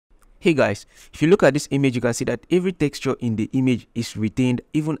Hey guys, if you look at this image, you can see that every texture in the image is retained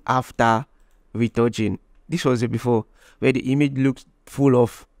even after retouching. This was it before, where the image looks full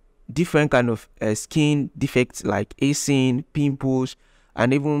of different kind of skin defects like acne, pimples,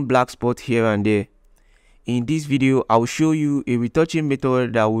 and even black spots here and there. In this video, I will show you a retouching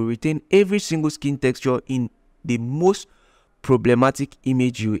method that will retain every single skin texture in the most problematic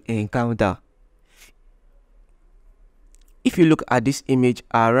image you encounter. If you look at this image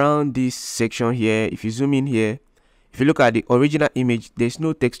around this section here, if you zoom in here, if you look at the original image, there's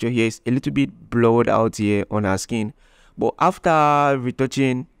no texture here. It's a little bit blurred out here on our skin. But after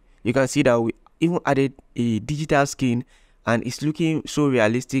retouching, you can see that we even added a digital skin and it's looking so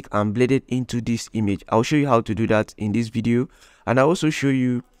realistic and blended into this image. I'll show you how to do that in this video, and I'll also show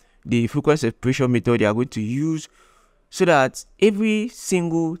you the frequency separation method you are going to use so that every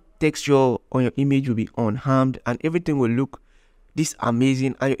single texture on your image will be unharmed and everything will look this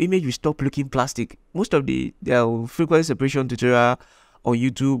amazing and your image will stop looking plastic. Most of the frequency separation tutorial on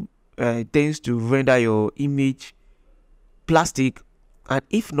YouTube tends to render your image plastic, and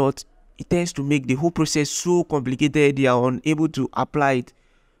if not, it tends to make the whole process so complicated you are unable to apply it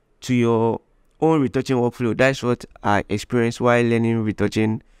to your own retouching workflow. That's what I experienced while learning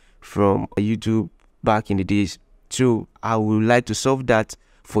retouching from YouTube back in the days. So I would like to solve that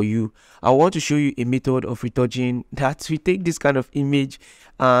for you. I want to show you a method of retouching that we take this kind of image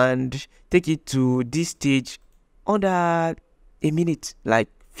and take it to this stage under a minute, like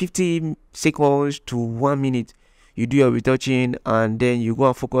 50 seconds to 1 minute. You do your retouching and then you go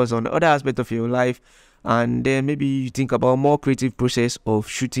and focus on other aspects of your life, and then maybe you think about more creative process of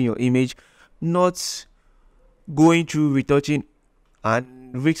shooting your image, not going through retouching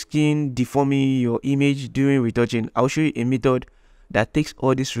and risking deforming your image during retouching. I'll show you a method that takes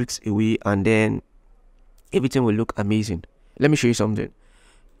all these risks away and then everything will look amazing. Let me show you something.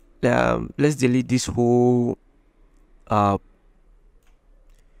 Let's delete this whole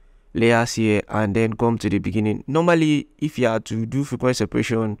layers here and then come to the beginning. Normally, if you are to do frequency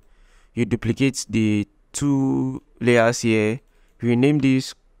separation, you duplicate the two layers here, rename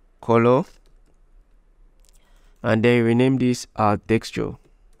this color, and then rename this texture,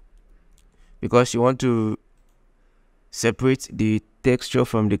 because you want to separate the texture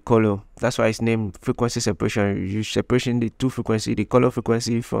from the color. That's why it's named frequency separation. You separation the two frequency, the color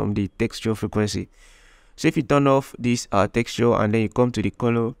frequency from the texture frequency. So if you turn off this texture and then you come to the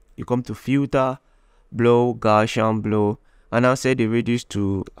color, you come to filter, blow, Gaussian blow, and now set the radius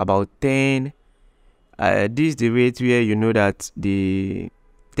to about 10. This is the rate where you know that the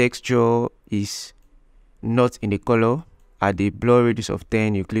texture is not in the color. At the blur radius of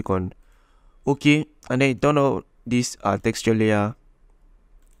 10, you click on OK, and then you turn on this texture layer,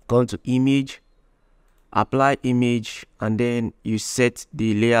 come to image, apply image, and then you set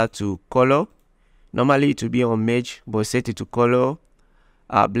the layer to color. Normally it will be on merge, but set it to color.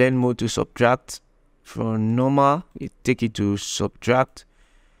 Blend mode to subtract. From normal, take it to subtract.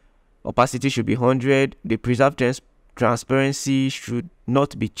 Opacity should be 100. The preserved transparency should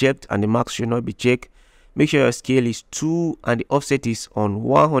not be checked and the max should not be checked. Make sure your scale is 2 and the offset is on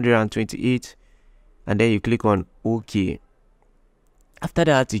 128, and then you click on OK. After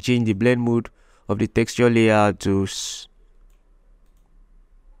that, you change the blend mode of the texture layer to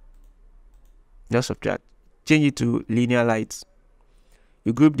not subtract, change it to linear light.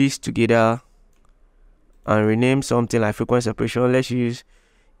 You group this together and rename something like frequency separation. Let's use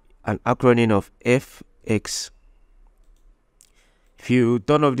an acronym of FX. If you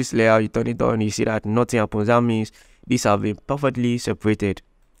turn off this layer, you turn it on, you see that nothing happens. That means these have been perfectly separated.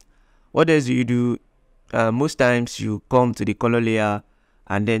 What else do you do? Most times you come to the color layer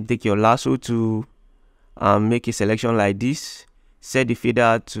and then take your lasso tool and make a selection like this. Set the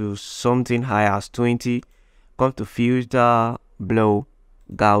fader to something high as 20. Come to filter, blow,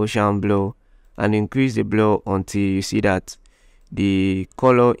 Gaussian blow, and increase the blow until you see that the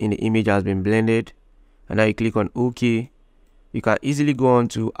color in the image has been blended. And now you click on OK. You can easily go on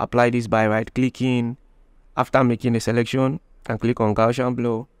to apply this by right clicking after making a selection and click on Gaussian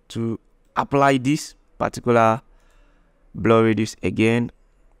blow to apply this particular blur radius again.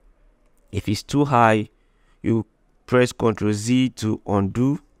 If it's too high, you press Ctrl Z to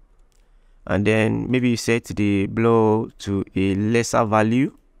undo, and then maybe you set the blur to a lesser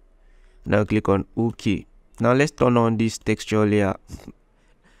value. Now click on OK. Now let's turn on this texture layer.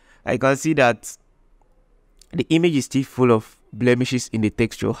 I can see that the image is still full of blemishes in the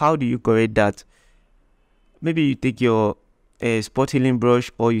texture. How do you correct that? Maybe you take your spot healing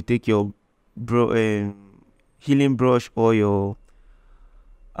brush, or you take your healing brush or your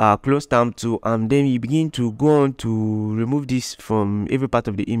close stamp tool, and then you begin to go on to remove this from every part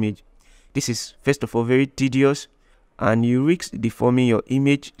of the image. This is first of all very tedious, and you risk deforming your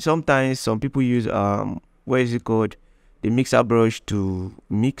image. Sometimes some people use what is it called, the mixer brush to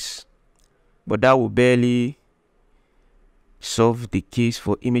mix, but that will barely solve the case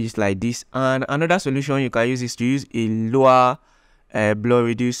for images like this. And another solution you can use is to use a lower blur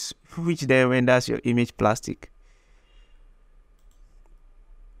reduce, which then renders your image plastic.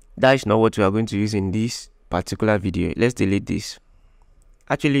 That is not what we are going to use in this particular video. Let's delete this.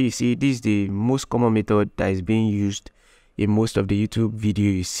 Actually, you see, this is the most common method that is being used in most of the YouTube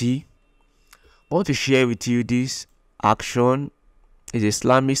video you see. I want to share with you this action. Is a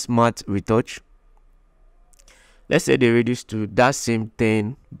slightly smart retouch. Let's say they reduce to that same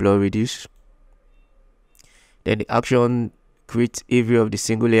 10 blur reduce. Then the action creates every of the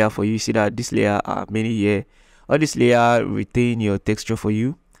single layer for you. You see that this layer are many here. All this layer retain your texture for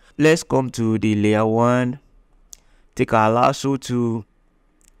you. Let's come to the layer 1. Take our lasso to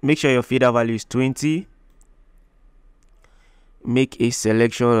make sure your fader value is 20. Make a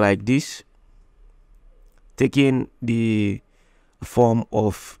selection like this, taking the form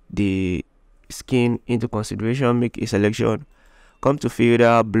of the skin into consideration. Make a selection. Come to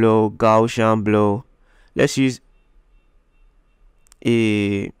fader, blur, Gaussian blur. Let's use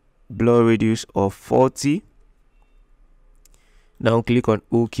a blur radius of 40. Now click on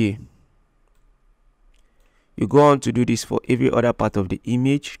OK. You go on to do this for every other part of the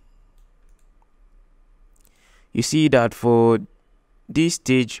image. You see that for this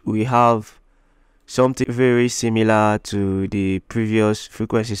stage we have something very similar to the previous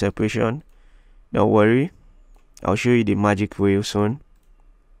frequency separation. Don't worry, I'll show you the magic real soon.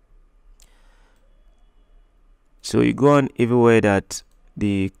 So you go on everywhere that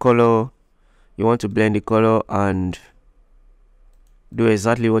the color, you want to blend the color and do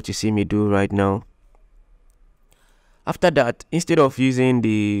exactly what you see me do right now. After that, instead of using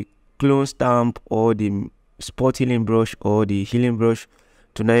the clone stamp or the spot healing brush or the healing brush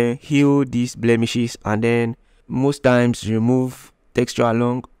to now heal these blemishes and then most times remove texture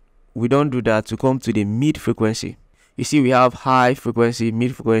along, we don't do that. To come to the mid frequency, you see we have high frequency,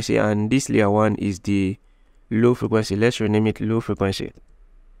 mid frequency, and this layer 1 is the low frequency. Let's rename it low frequency.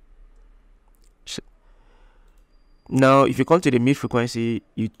 So now if you come to the mid frequency,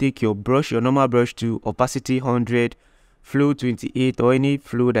 you take your brush, your normal brush, to opacity 100, flow 28, or any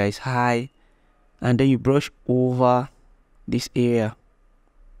flow that is high, and then you brush over this area.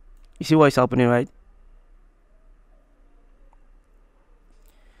 You see what is happening, right?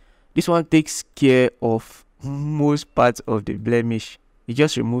 This one takes care of most parts of the blemish. It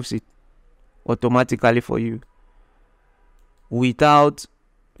just removes it automatically for you without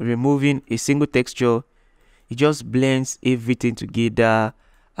removing a single texture. It just blends everything together.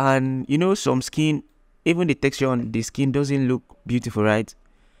 And you know, some skin, even the texture on the skin doesn't look beautiful, right?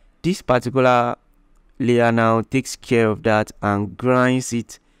 This particular layer now takes care of that and grinds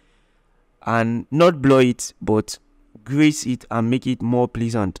it, and not blur it, but grace it and make it more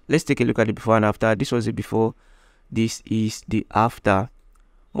pleasant. Let's take a look at the before and after. This was the before, this is the after.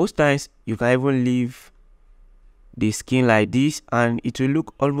 Most times you can even leave the skin like this and it will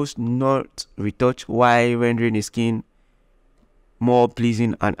look almost not retouched while rendering the skin more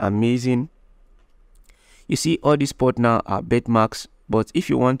pleasing and amazing. You see all these spots now are bed marks, but if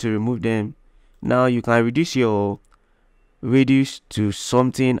you want to remove them, now you can reduce your radius to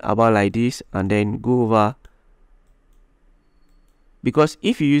something about like this and then go over. Because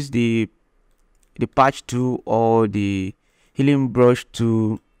if you use the patch tool or the healing brush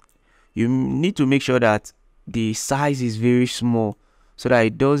tool, you need to make sure that the size is very small so that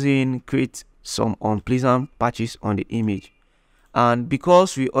it doesn't create some unpleasant patches on the image. And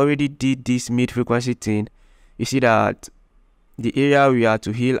because we already did this mid frequency thing, you see that the area we are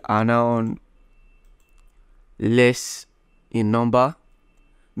to heal are now less in number,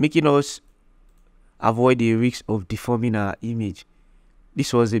 making us avoid the risk of deforming our image.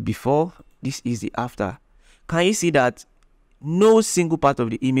 This was the before, this is the after. Can you see that no single part of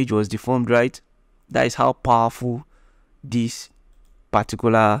the image was deformed, right? That is how powerful this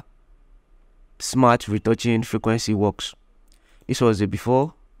particular smart retouching frequency works. This was the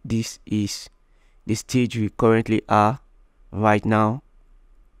before, this is the stage we currently are right now.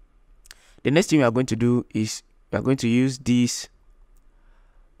 The next thing we are going to do is we are going to use this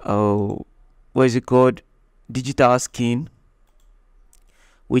what is it called, digital skin,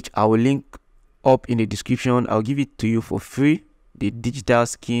 which I will link up in the description. I'll give it to you for free, the digital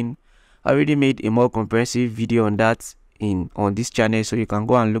skin. I already made a more comprehensive video on that on this channel, so you can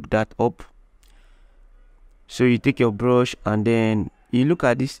go and look that up. So you take your brush and then you look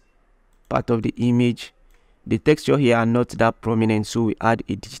at this part of the image the texture here are not that prominent, so we add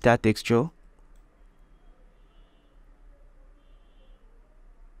a digital texture.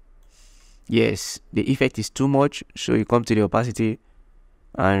 Yes, the effect is too much, so you come to the opacity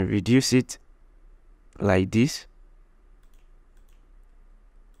and reduce it like this.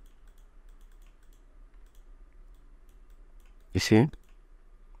 You see?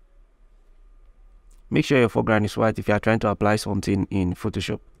 Make sure your foreground is white if you are trying to apply something in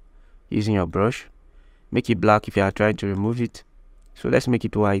Photoshop using your brush. Make it black if you are trying to remove it. So let's make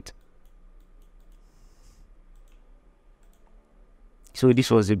it white. So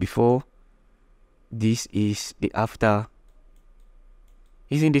this was the before. This is the after.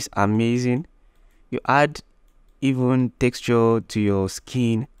 Isn't this amazing? You add even texture to your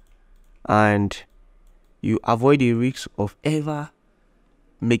skin and you avoid the risk of ever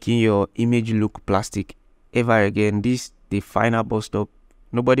making your image look plastic ever again. This is the final bus stop.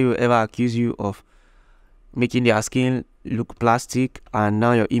 Nobody will ever accuse you of making their skin look plastic and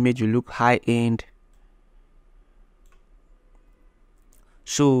now your image will look high-end.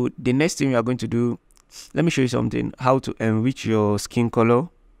 So the next thing we are going to do, let me show you something, how to enrich your skin color.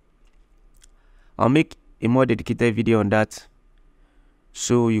 I'll make a more dedicated video on that.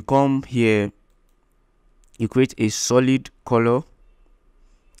 So you come here, you create a solid color,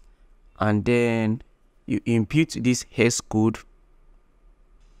 and then you impute this hex code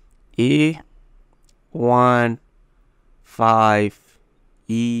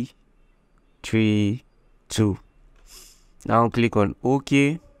A15E32. Now click on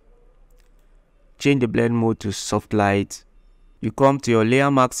OK. Change the blend mode to soft light. You come to your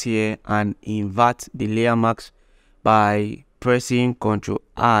layer mask here and invert the layer mask by pressing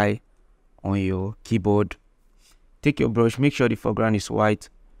Ctrl+I on your keyboard. Take your brush, make sure the foreground is white,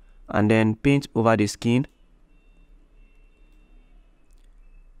 and then paint over the skin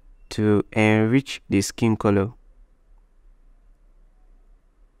to enrich the skin color.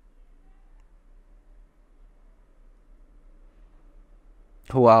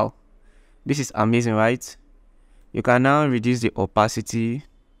 Wow, this is amazing, right? You can now reduce the opacity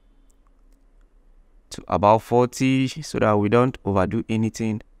to about 40 so that we don't overdo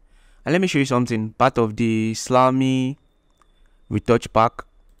anything. And let me show you something, part of the SKIN Retouch pack.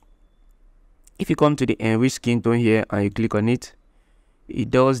 If you come to the enrich skin tone here and you click on it, it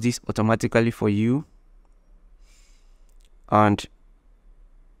does this automatically for you. And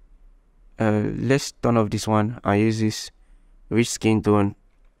let's turn off this one and use this rich skin tone.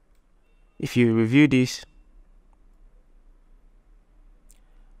 If you review this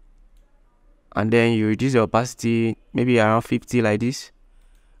and then you reduce the opacity maybe around 50 like this,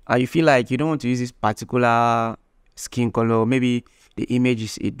 and you feel like you don't want to use this particular skin color, maybe the image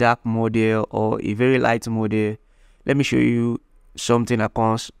is a dark model or a very light model, let me show you something that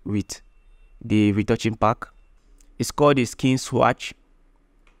comes with the retouching pack. It's called the skin swatch.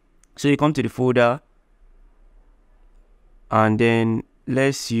 So you come to the folder and then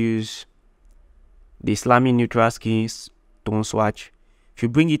let's use the SKIN neutral skin tone swatch. If you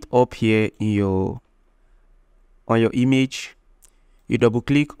bring it up here in on your image, you double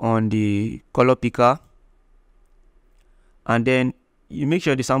click on the color picker and then you make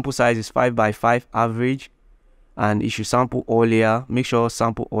sure the sample size is 5x5 average, and it should sample all layer. Make sure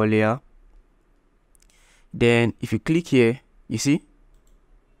sample all layer. Then if you click here, you see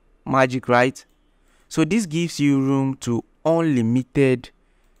magic, right? So this gives you room to unlimited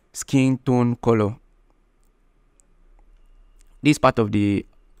skin tone color. This is part of the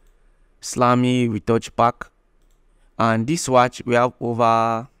SKIN Retouch pack, and this swatch we have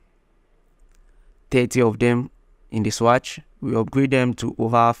over 30 of them in the swatch. We upgrade them to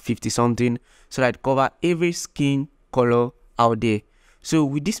over 50 something so that it cover every skin color out there. So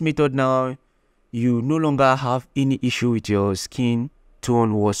with this method now, you no longer have any issue with your skin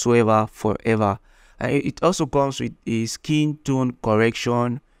tone whatsoever forever. And it also comes with a skin tone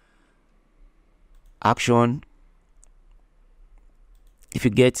correction action. If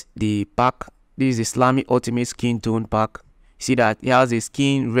you get the pack, this is the SKIN Ultimate Skin Tone pack. See that it has a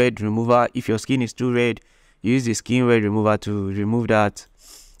skin red remover. If your skin is too red, use the skin red remover to remove that.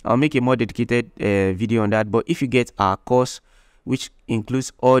 I'll make a more dedicated video on that. But if you get our course, which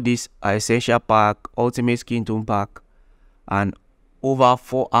includes all this essential pack, ultimate skin tone pack, and over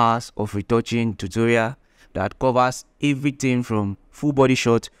 4 hours of retouching tutorial that covers everything from full body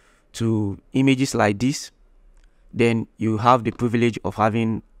shot to images like this, then you have the privilege of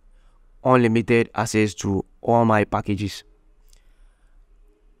having unlimited access to all my packages.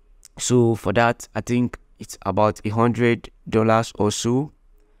 So for that, I think it's about $100 or so.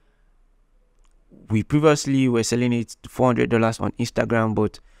 We previously were selling it to $400 on Instagram,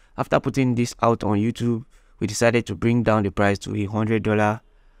 but after putting this out on YouTube, we decided to bring down the price to $100.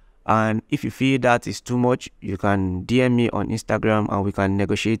 And if you feel that is too much, you can DM me on Instagram and we can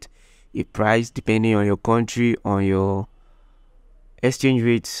negotiate a price depending on your country, on your exchange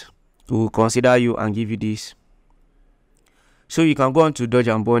rates. We will consider you and give you this. So you can go on to dodge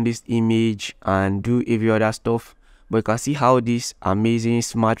and burn this image and do every other stuff, but you can see how this amazing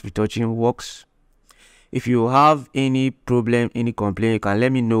smart retouching works. If you have any problem, any complaint, you can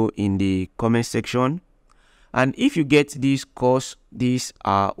let me know in the comment section. And if you get this course, these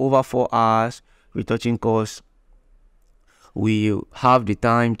are over 4 hours retouching course, we'll have the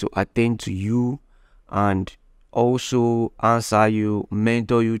time to attend to you and also answer you,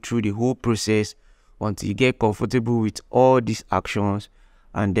 mentor you through the whole process until you get comfortable with all these actions,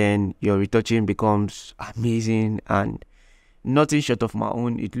 and then your retouching becomes amazing and nothing short of my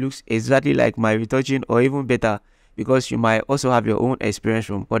own. It looks exactly like my retouching or even better, because you might also have your own experience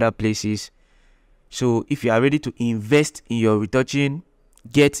from other places. So if you are ready to invest in your retouching,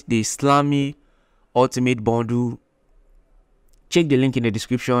 get the Slammy Ultimate Bundle. Check the link in the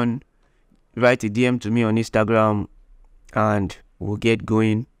description, write a DM to me on Instagram, and we'll get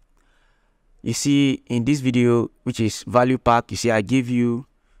going. You see, in this video, which is value pack, you see I give you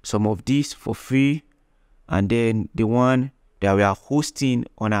some of these for free, and then the one that we are hosting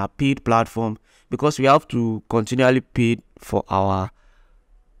on our paid platform, because we have to continually pay for our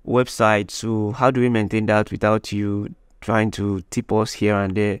website. So how do we maintain that without you trying to tip us here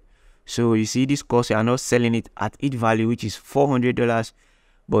and there? So you see, this course, we are not selling it at its value, which is $400,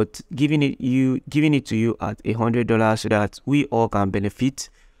 but giving it to you at $100 so that we all can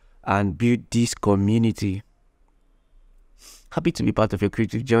benefit and build this community. Happy to be part of your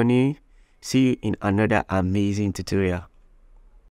creative journey. See you in another amazing tutorial.